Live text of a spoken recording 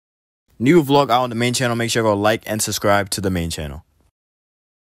New vlog out on the main channel. Make sure to go like and subscribe to the main channel.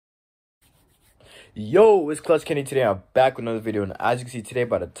 Yo, it's Clutchkenny. Today I'm back with another video, and as you can see today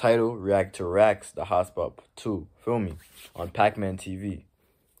by the title, react to Rakz, the Hotspot 2, feel me, on Pac-Man TV.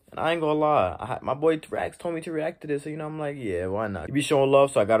 And I ain't gonna lie, my boy Rakz told me to react to this, so you know, I'm like, yeah, why not? You be showing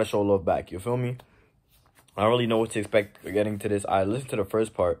love, so I gotta show love back, you feel me? I don't really know what to expect getting to this. I listened to the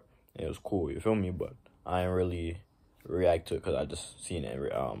first part, and it was cool, you feel me? But I ain't really react to it because I just seen it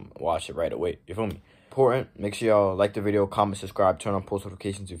and watch it right away, you feel me? Important, make sure y'all like the video, comment, subscribe, turn on post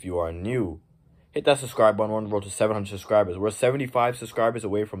notifications if you are new. Hit that subscribe button. We're on the road to 700 subscribers. We're 75 subscribers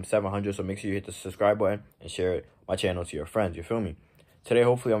away from 700, so make sure you hit the subscribe button and share my channel to your friends, you feel me? Today,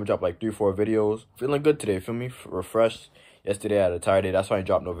 hopefully, I'm gonna drop like 3-4 videos. Feeling good today, feel me? Refreshed. Yesterday, I had a tired day. That's why I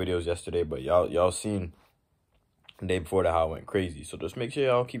dropped no videos yesterday, but y'all seen the day before that how I went crazy. So just make sure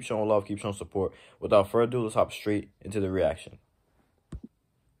y'all keep showing love, keep showing support. Without further ado, let's hop straight into the reaction.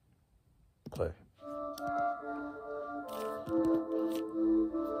 Play.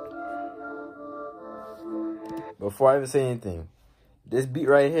 Before I even say anything, this beat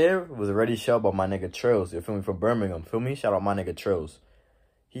right here was already shelled by my nigga Trills. You feel me? From Birmingham. Feel me? Shout out my nigga Trills.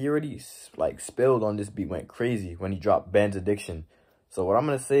 He already like spilled on this beat, went crazy when he dropped Band's Addiction. So what I'm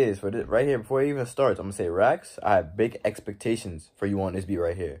gonna say is, for this right here, before it even starts, I'm gonna say, Rakz, I have big expectations for you on this beat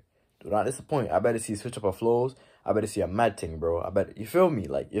right here. Do not disappoint. I better see switch up of flows. I better see a mad thing, bro. I bet, you feel me?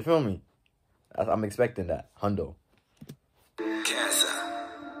 Like, you feel me? I'm expecting that. Hundo.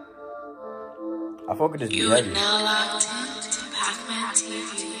 I fuck with this beat heavy. Now locked into Pac-Man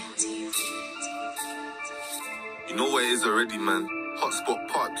TV. You know what it is already, man. Hotspot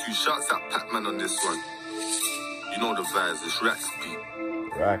Part 2. Shouts at Pac-Man on this one. You know the vibes. It's Rakz beat.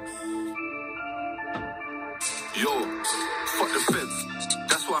 Rakz. Yo, fuck the feds.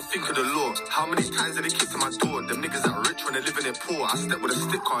 That's what I think of the law. How many times did they kick to my door? Them niggas that rich when they living it poor. I step with a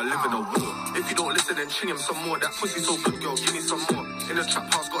stick or I live in a war. If you don't listen, then ching him some more. That pussy so good, girl, give me some more. In the trap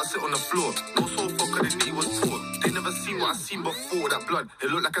house, gotta sit on the floor. No soul fucker, the knee was poor. They never seen what I seen before. That blood, it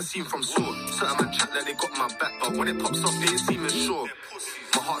looked like a scene from Saw. Certain man chat like they got my back, but when it pops up, they ain't seeming sure.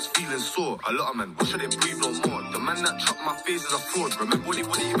 My heart's feeling sore. A lot of men wish I didn't breathe no more. The man that chopped my face is a fraud. Remember when he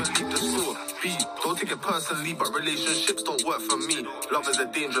wouldn't even leave the store. B, don't take it personally, but relationships don't work for me. Love is a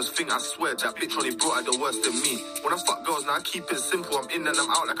dangerous thing, I swear. That bitch only brought out the worst in me. When I fuck girls, now I keep it simple. I'm in and I'm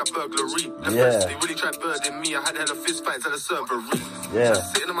out like a burglary. The first, they really tried birding me. I had hella fist fights at the servery.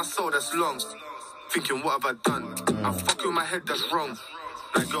 Just sitting in my soul that's long. Thinking, what have I done? I'm fucking with my head that's wrong.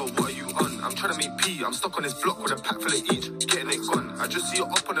 Like, girl, what are you on? I'm trying to make pee. I'm stuck on this block with a pack full of each. Getting it gone. I just see you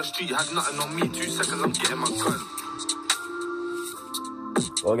up on the street. Had nothing on me. 2 seconds, I'm getting my gun.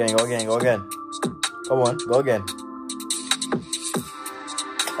 Go again, go again, go again. Come on, go again.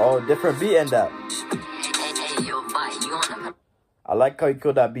 Oh, different beat in that. I like how he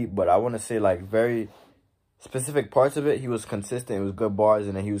killed that beat, but I want to say, like, very specific parts of it. He was consistent. It was good bars,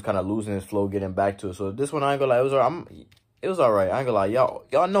 and then he was kind of losing his flow, getting back to it. So this one, I ain't gonna lie, it was alright. I ain't gonna lie.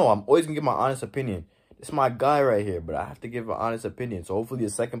 Y'all know I'm always gonna give my honest opinion. It's my guy right here, but I have to give an honest opinion. So hopefully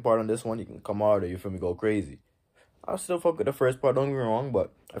the second part on this one, you can come out or you feel me, go crazy. I'll still fuck with the first part, don't get me wrong,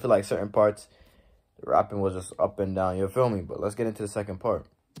 but I feel like certain parts, the rapping was just up and down, you feel me? But let's get into the second part.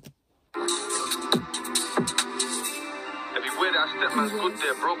 Everywhere that I step, man's good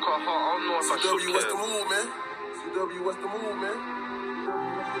there. Broke her heart, I don't know if I should care. What's the move, man? CW, what's the move, man?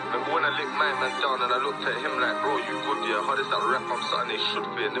 Remember when I licked my man down and I looked at him like, bro, you good, yeah? Hardest that rap, I'm something they should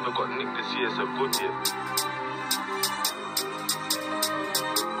fear. Never got nicked this year, so good, yeah.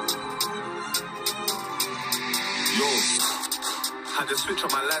 Yo, had to switch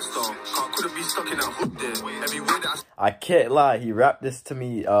on my lifestyle. Couldn't be stuck in that hood there. Everywhere that I can't lie, he rapped this to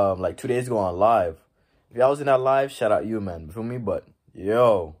me like 2 days ago on live. If y'all was in that live, shout out you, man. You feel me? But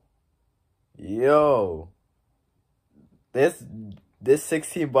yo, this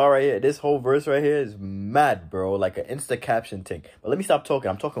 16 bar right here, this whole verse right here is mad, bro. Like an insta caption thing. But let me stop talking.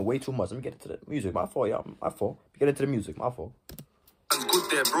 I'm talking way too much. Let me get into the music. My fault, y'all. My fault. Get into the music. My fault.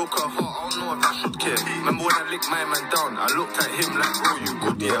 Good there, broke her heart, I don't know if I should care. Remember when I licked my man down, I looked at him like, bro, you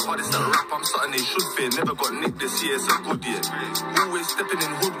good, yeah. Hardest that rap, I'm something they should fear. Never got nicked this year, so good, yeah. Always stepping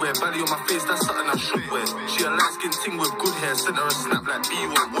in hoodwear, belly on my face, that's something I should wear. She a light-skinned ting with good hair, sent her a snap like B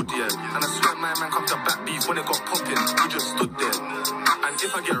or wood, yeah. And I swear my man come to back beef when it got popping, we just stood there. And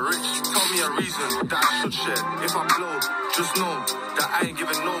if I get rich, tell me a reason that I should share. If I blow, just know that I ain't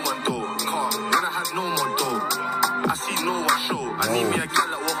giving no one though. Car, when I had no more dough, I see no one show. I need me a girl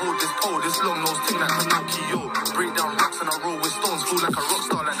that will hold this pole, this long nose thing like Pinocchio. Break down rocks and I roll with stones, feel like a rock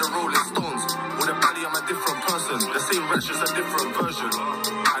star like the Rolling Stones. With a body, I'm a different person. The same rat's just a different version.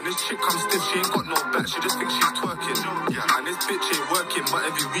 And this chick comes stiff, she ain't got no back, she just thinks she's twerking. And this bitch ain't working, but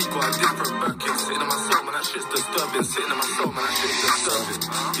every week got a different Birkin. Sitting in my soul, man, that shit's disturbing. Sitting in my soul, man, that shit's disturbing.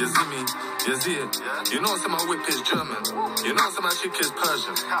 You see me? You see it? You know some my whip is German. You know some my chick is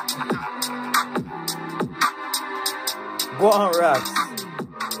Persian. Go on, Rakz.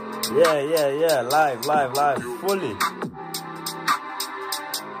 Yeah. Live. Fully.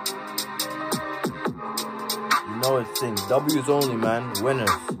 You know it's things. W's only, man. Winners.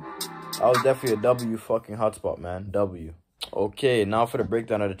 I was definitely a W fucking hotspot, man. W. Okay, now for the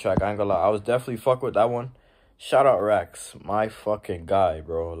breakdown of the track. I ain't gonna lie. I was definitely fuck with that one. Shout out Rakz. My fucking guy,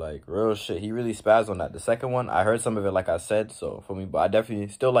 bro. Like, real shit. He really spazzed on that. The second one, I heard some of it like I said. So, for me, but I definitely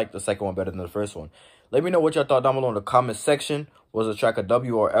still like the second one better than the first one. Let me know what y'all thought down below in the comment section. Was the track a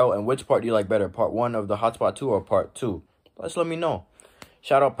W or L? And which part do you like better? Part 1 of the Hotspot 2 or part 2? Just let me know.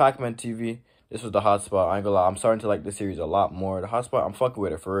 Shout out Pac-Man TV. This was the Hotspot. I ain't gonna lie. I'm starting to like this series a lot more. The Hotspot, I'm fucking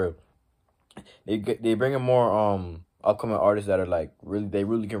with it for real. They bring in more upcoming artists that are like they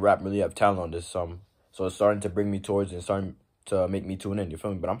really can rap, really have talent on this. So it's starting to bring me towards and starting to make me tune in. You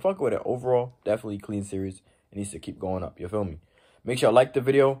feel me? But I'm fucking with it overall. Definitely clean series. It needs to keep going up. You feel me? Make sure y'all like the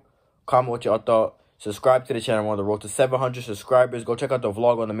video. Comment what y'all thought. Subscribe to the channel. We're on the road to 700 subscribers. Go check out the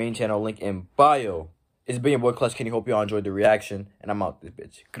vlog on the main channel. Link in bio. It's been your boy ClutchKenny. Hope y'all enjoyed the reaction. And I'm out this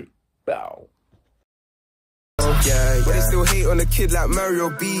bitch. Bow. Yeah. But they still hate on a kid like Mario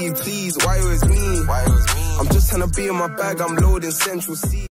B. Please, why always me? I'm just trying to be in my bag. I'm loading Central C.